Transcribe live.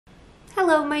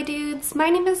Hello my dudes, my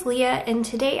name is Leah and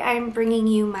today I'm bringing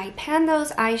you my Pan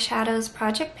Those Eyeshadows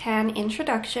Project Pan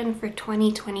introduction for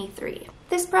 2023.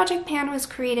 This project pan was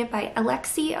created by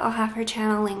Alexi. I'll have her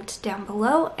channel linked down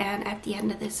below and at the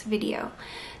end of this video.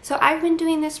 So I've been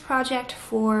doing this project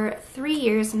for 3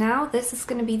 years now. This is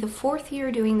going to be the 4th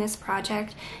year doing this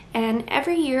project, and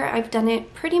every year I've done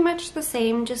it pretty much the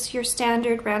same, just your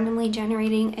standard randomly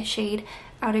generating a shade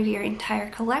out of your entire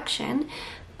collection.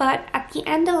 But at the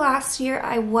end of last year,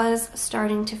 I was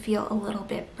starting to feel a little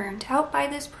bit burnt out by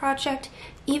this project,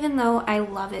 even though I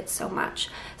love it so much.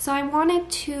 So I wanted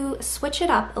to switch it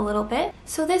up a little bit.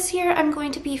 So this year I'm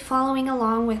going to be following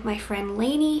along with my friend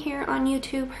Laney here on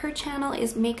YouTube. Her channel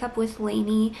is Makeup with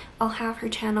Laney. I'll have her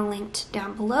channel linked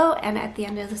down below and at the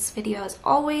end of this video as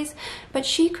always. But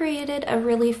she created a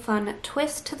really fun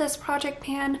twist to this project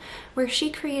pan where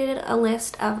she created a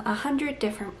list of 100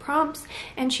 different prompts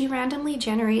and she randomly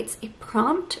generates a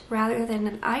prompt rather than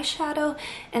an eyeshadow,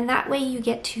 and that way you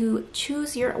get to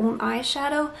choose your own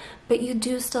eyeshadow, but you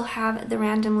do still have the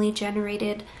randomly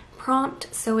generated prompt,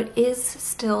 so it is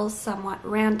still somewhat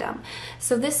random.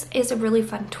 So this is a really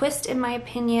fun twist in my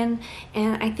opinion,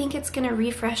 and I think it's going to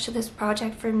refresh this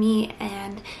project for me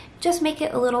and just make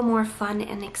it a little more fun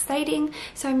and exciting.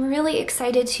 So I'm really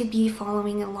excited to be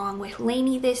following along with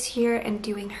Laney this year and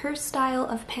doing her style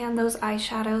of Pan Those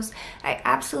eyeshadows. I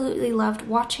absolutely loved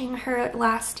watching her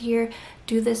last year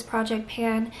do this project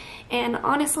pan, and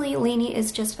honestly Laney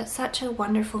is just such a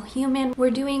wonderful human.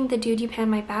 We're doing the Dude You Pan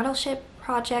My Battleship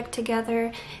project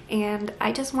together and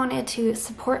I just wanted to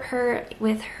support her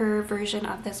with her version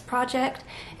of this project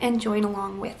and join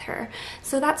along with her.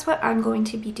 So that's what I'm going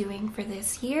to be doing for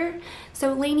this year.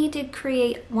 So Laney did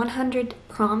create 100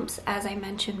 prompts as I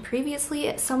mentioned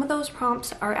previously. Some of those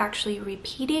prompts are actually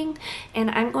repeating and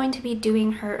I'm going to be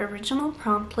doing her original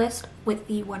prompt list with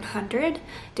the 100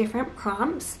 different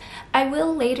prompts. I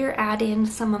will later add in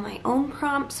some of my own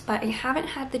prompts, but I haven't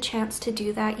had the chance to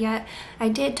do that yet. I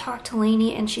did talk to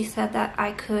Laney and she said that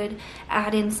I could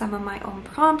add in some of my own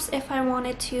prompts if I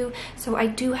wanted to, so I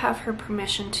do have her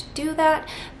permission to do that,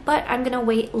 but I'm gonna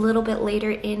wait a little bit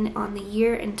later in on the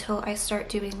year until I start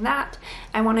doing that.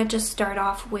 I want to just start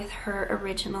off with her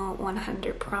original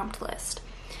 100 prompt list.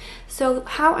 So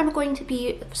how I'm going to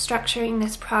be structuring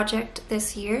this project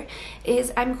this year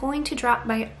is I'm going to drop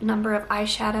my number of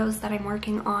eyeshadows that I'm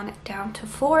working on down to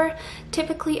 4.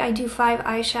 Typically I do 5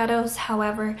 eyeshadows,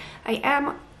 however I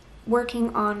am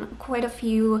working on quite a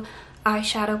few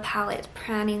eyeshadow palette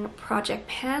planning project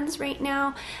pans right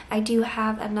now. I do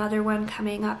have another one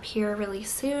coming up here really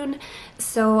soon,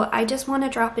 so I just want to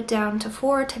drop it down to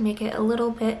 4 to make it a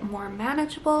little bit more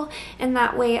manageable, and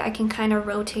that way I can kind of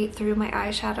rotate through my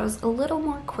eyeshadows a little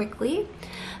more quickly.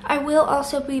 I will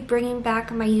also be bringing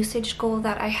back my usage goal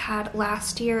that I had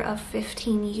last year of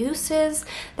 15 uses.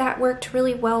 That worked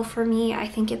really well for me. I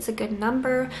think it's a good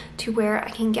number to where I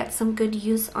can get some good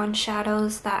use on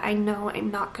shadows that I know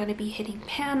I'm not going to be hitting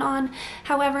pan on.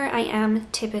 However, I am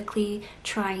typically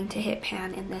trying to hit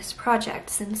pan in this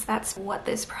project since that's what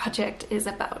this project is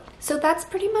about. So that's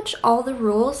pretty much all the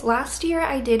rules. Last year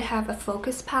I did have a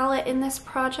focus palette in this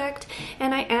project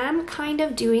and I am kind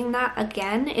of doing that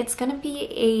again. It's going to be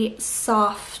a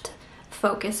soft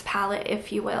focus palette,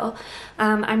 if you will.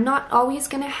 I'm not always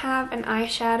going to have an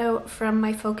eyeshadow from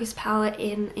my focus palette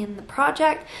in the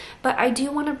project, but I do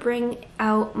want to bring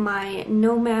out my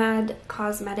Nomad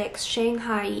Cosmetics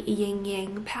Shanghai Yin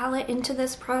Yang palette into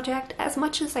this project as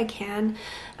much as I can.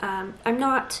 I'm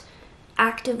not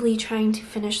actively trying to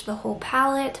finish the whole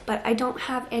palette, but I don't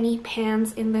have any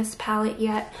pans in this palette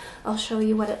yet. I'll show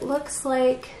you what it looks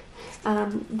like.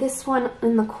 This one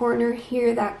in the corner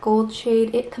here, that gold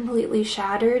shade, it completely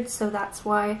shattered, so that's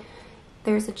why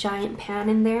there's a giant pan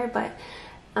in there, but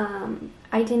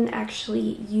I didn't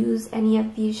actually use any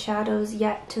of these shadows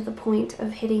yet to the point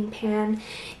of hitting pan.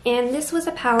 And this was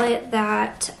a palette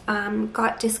that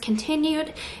got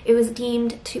discontinued. It was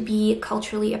deemed to be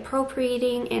culturally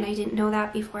appropriating and I didn't know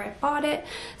that before I bought it.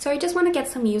 So I just want to get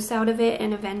some use out of it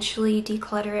and eventually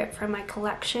declutter it from my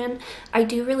collection. I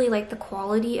do really like the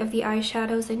quality of the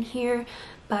eyeshadows in here,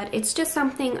 but it's just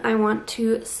something I want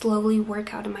to slowly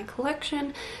work out of my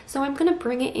collection. So I'm gonna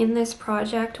bring it in this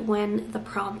project when the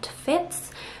prompt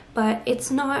fits, but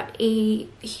it's not a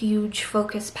huge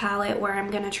focus palette where I'm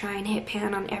gonna try and hit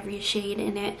pan on every shade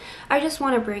in it. I just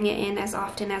wanna bring it in as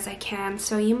often as I can,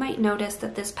 so you might notice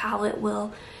that this palette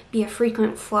will be a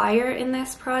frequent flyer in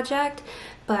this project,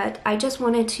 but I just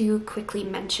wanted to quickly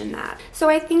mention that. So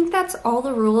I think that's all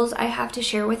the rules I have to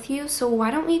share with you, so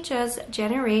why don't we just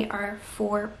generate our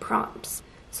 4 prompts.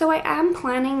 So I am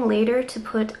planning later to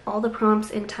put all the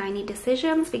prompts in tiny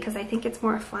decisions because I think it's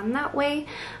more fun that way,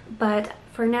 but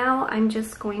for now I'm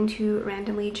just going to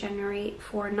randomly generate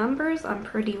 4 numbers. I'm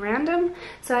pretty random.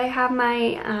 So I have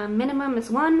my minimum is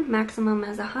 1, maximum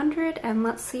is 100, and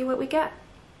let's see what we get.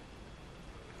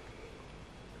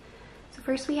 So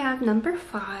first we have number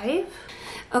 5.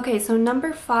 Okay, so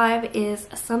number 5 is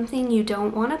something you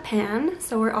don't want to pan,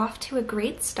 so we're off to a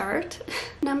great start.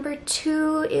 Number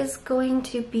 2 is going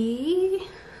to be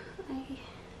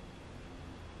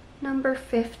number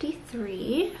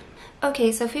 53.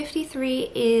 Okay, so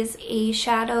 53 is a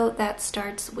shadow that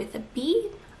starts with a B.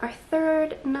 Our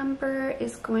third number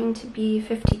is going to be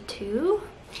 52.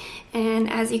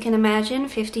 And as you can imagine,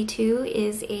 52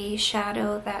 is a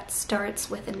shadow that starts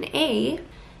with an A.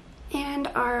 And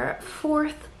our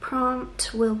fourth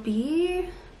prompt will be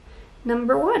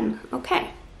number 1.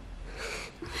 Okay.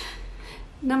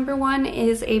 Number 1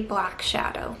 is a black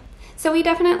shadow. So we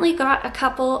definitely got a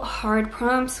couple hard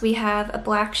prompts. We have a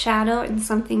black shadow and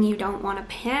something you don't want to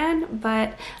pan,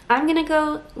 but I'm gonna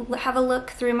go have a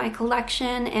look through my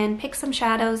collection and pick some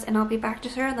shadows, and I'll be back to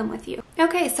share them with you.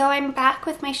 Okay, so I'm back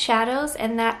with my shadows,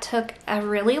 and that took a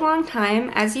really long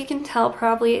time. As you can tell,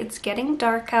 probably it's getting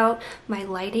dark out. My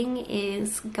lighting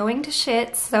is going to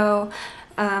shit, so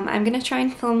I'm gonna try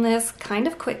and film this kind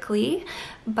of quickly,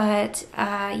 but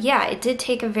yeah, it did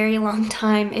take a very long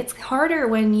time. It's harder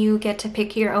when you get to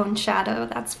pick your own shadow,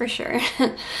 that's for sure.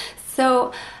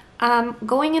 So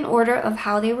going in order of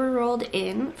how they were rolled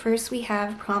in, first we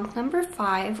have prompt number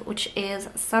 5, which is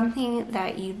something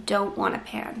that you don't want to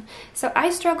pan. So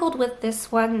I struggled with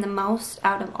this one the most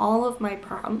out of all of my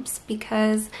prompts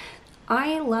because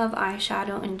I love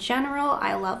eyeshadow in general.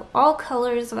 I love all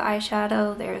colors of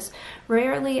eyeshadow. There's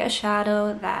rarely a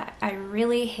shadow that I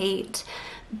really hate,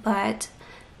 but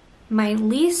my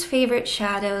least favorite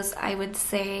shadows, I would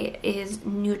say, is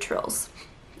neutrals.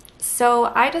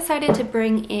 So I decided to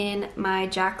bring in my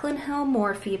Jaclyn Hill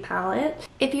Morphe palette.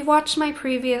 If you've watched my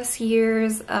previous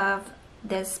years of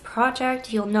this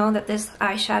project, you'll know that this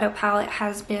eyeshadow palette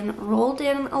has been rolled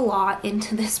in a lot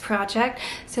into this project.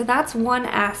 So that's one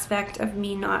aspect of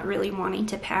me not really wanting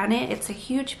to pan it. It's a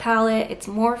huge palette. It's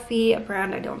Morphe, a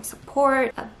brand I don't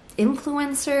support, an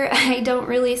influencer I don't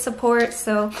really support.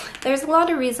 So there's a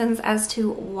lot of reasons as to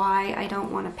why I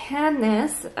don't want to pan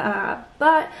this,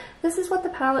 but this is what the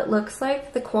palette looks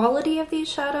like. The quality of these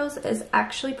shadows is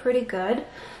actually pretty good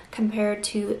compared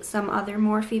to some other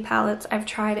Morphe palettes I've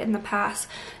tried in the past.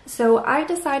 So I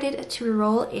decided to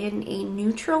roll in a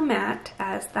neutral matte,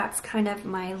 as that's kind of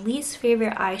my least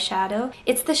favorite eyeshadow.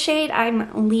 It's the shade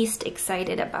I'm least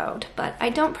excited about, but I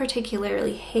don't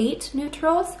particularly hate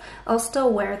neutrals. I'll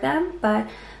still wear them, but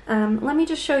let me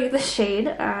just show you the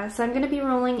shade. So I'm going to be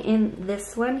rolling in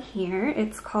this one here.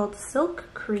 It's called Silk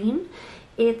Cream.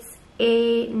 It's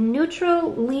a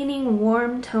neutral leaning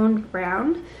warm toned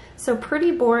brown. So pretty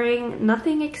boring,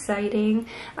 nothing exciting.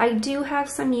 I do have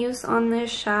some use on this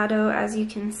shadow. As you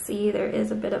can see, there is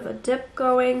a bit of a dip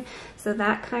going, so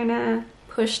that kind of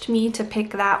pushed me to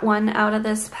pick that one out of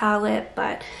this palette,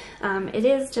 but it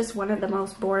is just one of the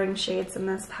most boring shades in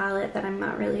this palette that I'm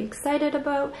not really excited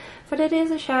about, but it is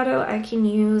a shadow I can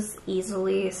use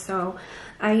easily, so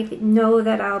I know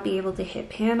that I'll be able to hit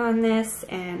pan on this,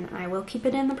 and I will keep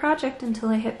it in the project until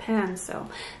I hit pan. So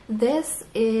this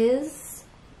is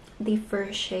the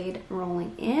first shade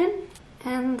rolling in,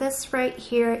 and this right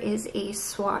here is a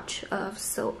swatch of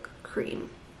Silk Cream.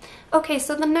 Okay,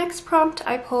 so the next prompt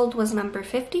I pulled was number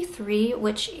 53,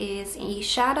 which is a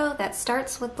shadow that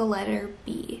starts with the letter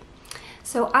B.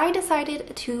 So I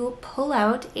decided to pull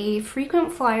out a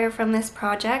frequent flyer from this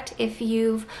project. If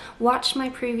you've watched my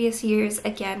previous years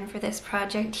again for this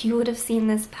project, you would have seen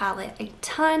this palette a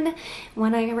ton.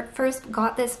 When I first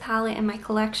got this palette in my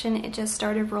collection, it just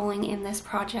started rolling in this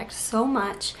project so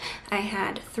much. I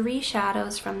had 3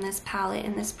 shadows from this palette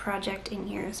in this project in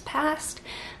years past,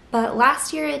 but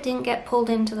last year it didn't get pulled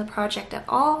into the project at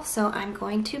all, so I'm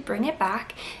going to bring it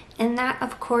back. And that,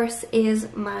 of course,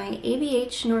 is my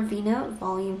ABH Norvina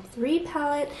Volume 3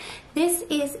 palette. This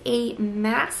is a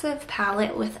massive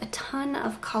palette with a ton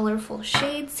of colorful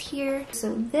shades here.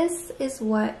 So this is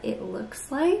what it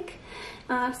looks like.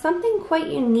 Something quite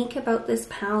unique about this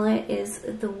palette is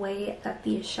the way that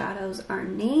these shadows are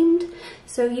named.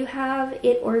 So you have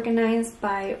it organized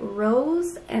by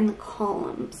rows and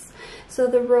columns. So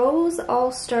the rows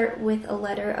all start with a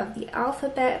letter of the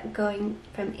alphabet going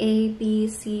from A, B,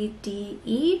 C, D,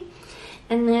 E.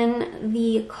 And then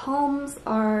the columns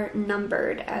are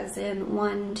numbered, as in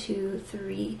 1, 2,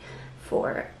 3,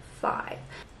 4, 5.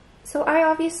 So I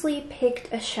obviously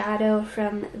picked a shadow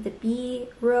from the B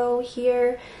row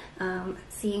here,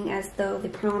 seeing as though the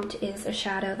prompt is a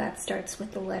shadow that starts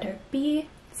with the letter B.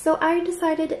 So I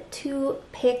decided to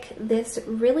pick this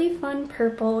really fun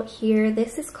purple here.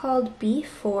 This is called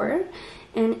B4,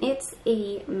 and it's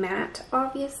a matte,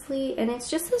 obviously, and it's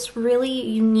just this really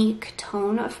unique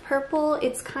tone of purple.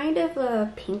 It's kind of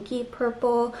a pinky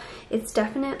purple. It's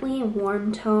definitely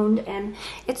warm toned, and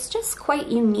it's just quite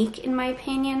unique in my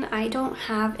opinion. I don't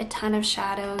have a ton of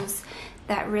shadows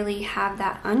that really have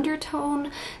that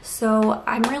undertone, so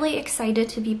I'm really excited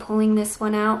to be pulling this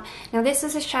one out. Now this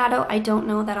is a shadow I don't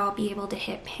know that I'll be able to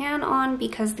hit pan on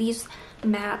because these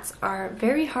mattes are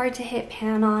very hard to hit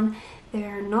pan on.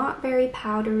 They're not very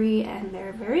powdery and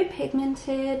they're very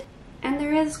pigmented. And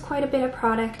there is quite a bit of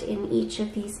product in each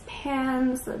of these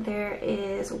pans. There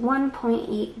is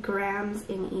 1.8 grams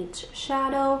in each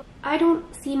shadow. I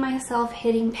don't see myself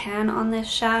hitting pan on this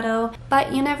shadow,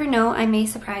 but you never know, I may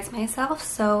surprise myself.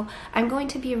 So I'm going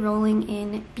to be rolling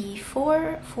in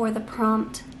B4 for the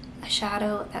prompt, a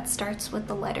shadow that starts with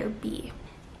the letter B.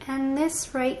 And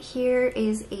this right here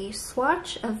is a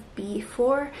swatch of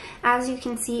B4. As you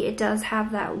can see, it does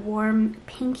have that warm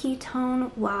pinky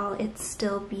tone while it's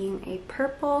still being a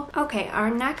purple. Okay,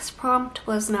 our next prompt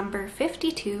was number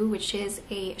 52, which is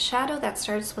a shadow that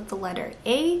starts with the letter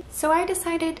A. So I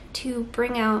decided to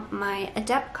bring out my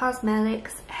Adept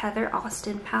Cosmetics Heather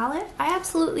Austin palette. I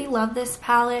absolutely love this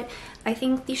palette. I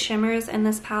think the shimmers in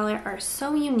this palette are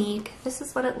so unique. This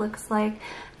is what it looks like.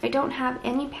 I don't have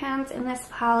any pans in this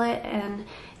palette, and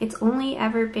it's only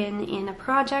ever been in a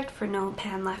project for No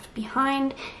Pan Left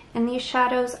Behind, and these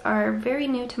shadows are very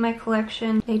new to my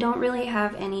collection. They don't really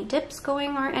have any dips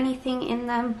going or anything in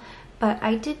them, but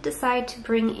I did decide to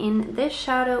bring in this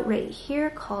shadow right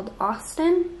here called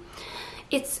Austin.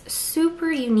 It's super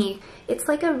unique. It's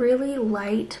like a really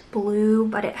light blue,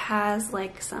 but it has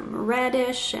like some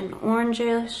reddish and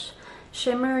orangish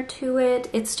shimmer to it.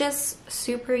 It's just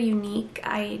super unique.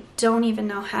 I don't even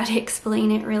know how to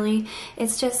explain it really.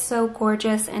 It's just so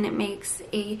gorgeous, and it makes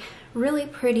a really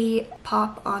pretty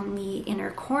pop on the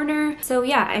inner corner. So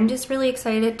yeah, I'm just really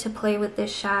excited to play with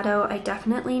this shadow. I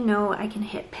definitely know I can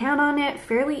hit pan on it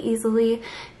fairly easily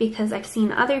because I've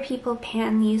seen other people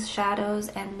pan these shadows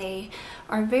and they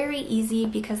are very easy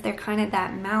because they're kind of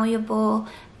that malleable,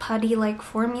 putty-like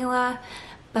formula.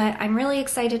 But I'm really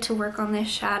excited to work on this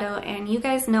shadow, and you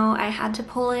guys know I had to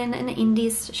pull in an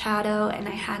indies shadow and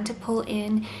I had to pull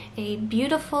in a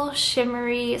beautiful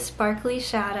shimmery sparkly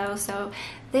shadow. So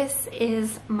this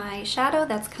is my shadow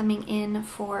that's coming in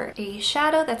for a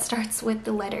shadow that starts with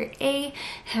the letter A.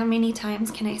 How many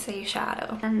times can I say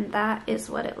shadow? And that is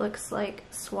what it looks like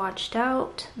swatched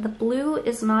out. The blue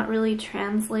is not really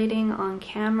translating on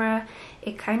camera.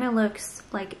 It kind of looks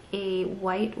like a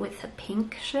white with a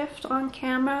pink shift on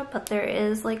camera, but there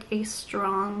is like a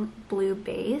strong blue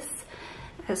base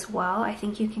as well. I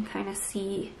think you can kind of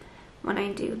see when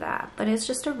I do that, but it's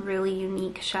just a really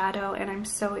unique shadow and I'm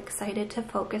so excited to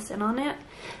focus in on it.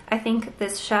 I think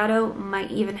this shadow might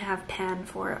even have pan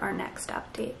for our next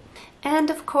update.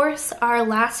 And of course, our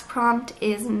last prompt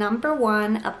is number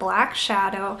 1, a black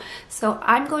shadow. So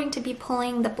I'm going to be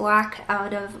pulling the black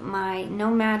out of my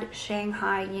Nomad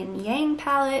Shanghai Yin Yang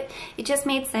palette. It just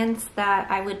made sense that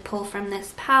I would pull from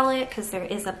this palette because there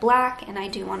is a black and I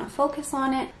do want to focus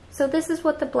on it. So this is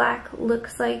what the black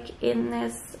looks like in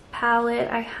this palette.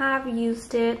 I have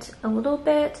used it a little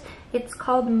bit. It's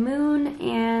called Moon,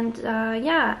 and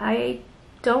yeah, I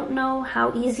don't know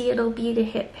how easy it'll be to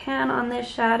hit pan on this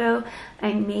shadow.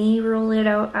 I may roll it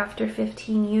out after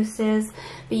 15 uses,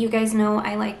 but you guys know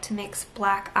I like to mix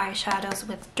black eyeshadows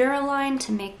with Duraline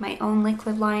to make my own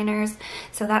liquid liners,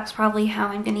 so that's probably how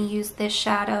I'm going to use this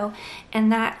shadow,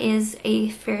 and that is a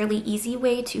fairly easy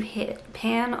way to hit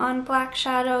pan on black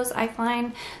shadows, I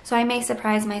find, so I may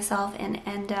surprise myself and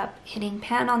end up hitting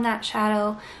pan on that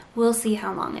shadow. We'll see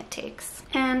how long it takes.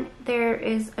 And there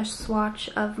is a swatch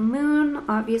of Moon.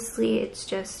 Obviously, it's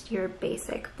just your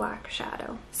basic black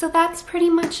shadow. So that's pretty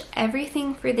much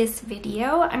everything for this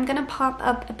video. I'm gonna pop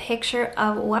up a picture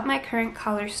of what my current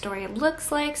color story looks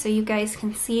like so you guys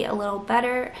can see a little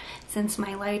better since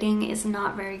my lighting is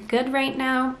not very good right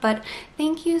now. But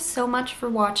thank you so much for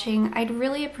watching. I'd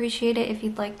really appreciate it if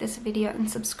you'd like this video and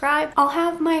subscribe. I'll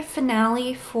have my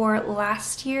finale for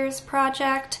last year's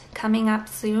project coming up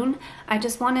soon. I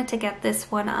just wanted to get this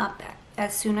one up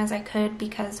as soon as I could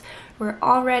because we're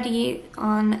already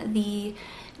on the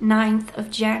 9th of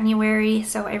January,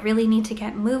 so I really need to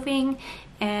get moving,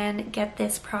 and get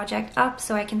this project up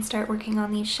so I can start working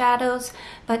on these shadows.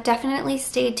 But definitely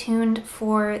stay tuned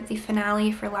for the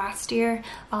finale for last year.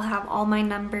 I'll have all my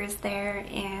numbers there,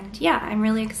 and yeah, I'm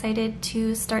really excited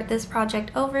to start this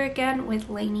project over again with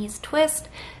Laney's twist.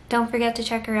 Don't forget to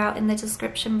check her out in the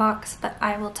description box, but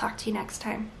I will talk to you next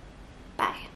time. Bye.